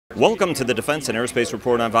Welcome to the Defense and Aerospace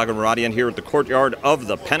Report. I'm Vago Muradian here at the courtyard of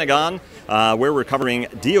the Pentagon, where we're covering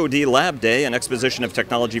DoD Lab Day, an exposition of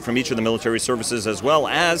technology from each of the military services as well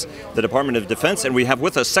as the Department of Defense. And we have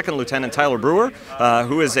with us Second Lieutenant Tyler Brewer,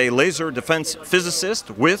 who is a laser defense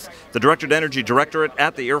physicist with the Directorate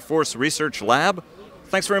at the Air Force Research Lab.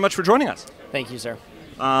 Thanks very much for joining us. Thank you, sir.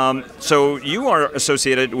 So you are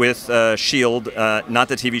associated with S.H.I.E.L.D., not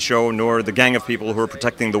the TV show nor the gang of people who are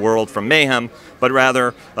protecting the world from mayhem, but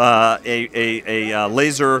rather a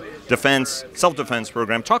laser defense, self-defense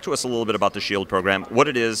program. Talk to us a little bit about the S.H.I.E.L.D. program, what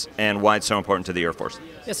it is, and why it's so important to the Air Force.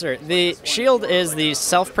 Yes, sir. The S.H.I.E.L.D. is the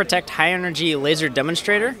Self-Protect High Energy Laser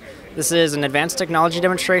Demonstrator. This is an advanced technology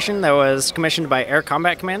demonstration that was commissioned by Air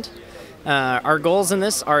Combat Command. Our goals in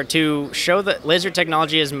this are to show that laser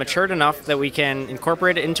technology is matured enough that we can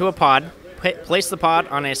incorporate it into a pod, place the pod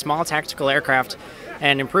on a small tactical aircraft,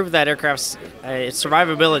 and improve that aircraft's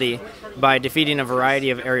survivability by defeating a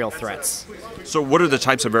variety of aerial threats. So what are the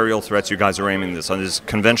types of aerial threats you guys are aiming this on? Is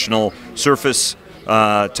conventional surface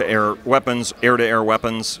to air weapons, air-to-air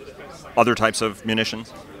weapons, other types of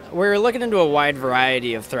munitions? We're looking into a wide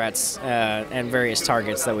variety of threats and various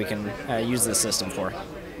targets that we can use this system for.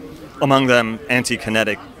 Among them,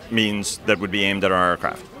 anti-kinetic means that would be aimed at our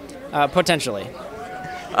aircraft? Potentially.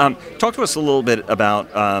 Talk to us a little bit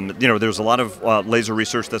about, there's a lot of laser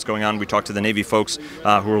research that's going on. We talked to the Navy folks who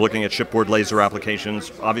are looking at shipboard laser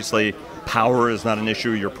applications. Obviously, power is not an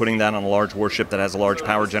issue. You're putting that on a large warship that has a large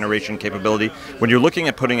power generation capability. When you're looking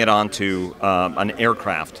at putting it onto an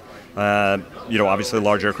aircraft, obviously a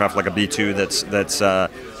large aircraft like a B-2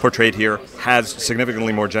 that's portrayed here has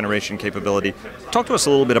significantly more generation capability. Talk to us a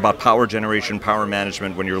little bit about power generation, power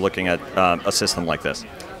management when you're looking at a system like this.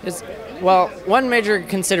 Well, one major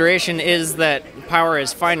consideration is that power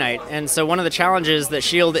is finite, and so one of the challenges that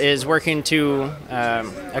S.H.I.E.L.D. is working to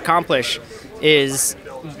accomplish is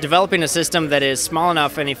developing a system that is small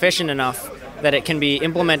enough and efficient enough that it can be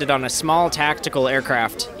implemented on a small tactical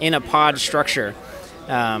aircraft in a pod structure.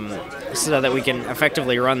 So that we can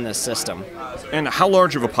effectively run this system. And how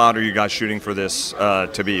large of a pod are you guys shooting for this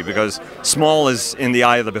to be? Because small is in the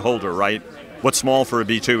eye of the beholder, right? What's small for a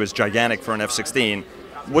B-2 is gigantic for an F-16.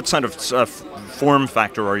 What kind of form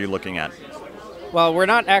factor are you looking at? Well, we're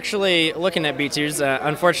not actually looking at B-2s.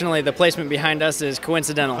 Unfortunately, the placement behind us is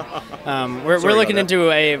coincidental. We're looking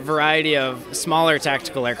into a variety of smaller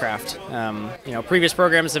tactical aircraft. Previous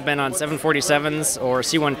programs have been on 747s or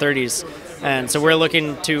C-130s, and so we're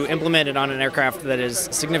looking to implement it on an aircraft that is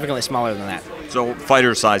significantly smaller than that. So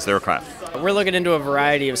fighter-sized aircraft. We're looking into a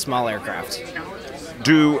variety of small aircraft.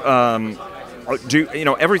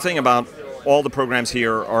 Everything about all the programs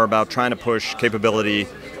here are about trying to push capability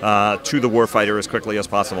to the warfighter as quickly as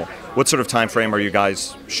possible. What sort of time frame are you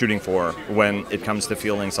guys shooting for when it comes to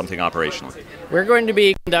fielding something operationally? We're going to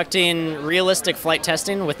be conducting realistic flight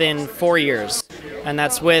testing within 4 years, and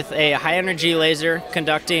that's with a high energy laser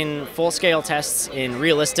conducting full-scale tests in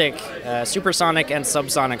realistic supersonic and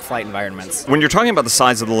subsonic flight environments. When you're talking about the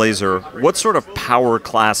size of the laser, what sort of power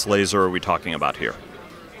class laser are we talking about here?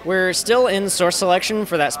 We're still in source selection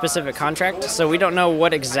for that specific contract, so we don't know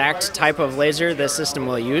what exact type of laser this system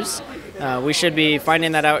will use. We should be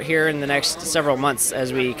finding that out here in the next several months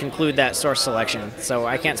as we conclude that source selection. So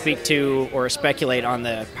I can't speak to or speculate on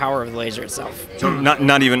the power of the laser itself. So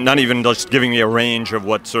not even just giving me a range of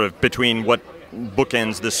what sort of between what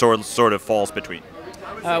bookends this sort of falls between.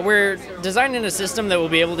 We're designing a system that will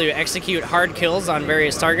be able to execute hard kills on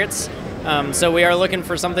various targets. So we are looking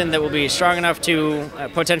for something that will be strong enough to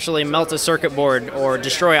potentially melt a circuit board or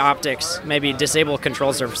destroy optics, maybe disable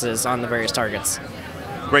control surfaces on the various targets.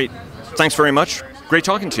 Great. Thanks very much. Great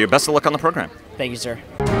talking to you. Best of luck on the program. Thank you, sir.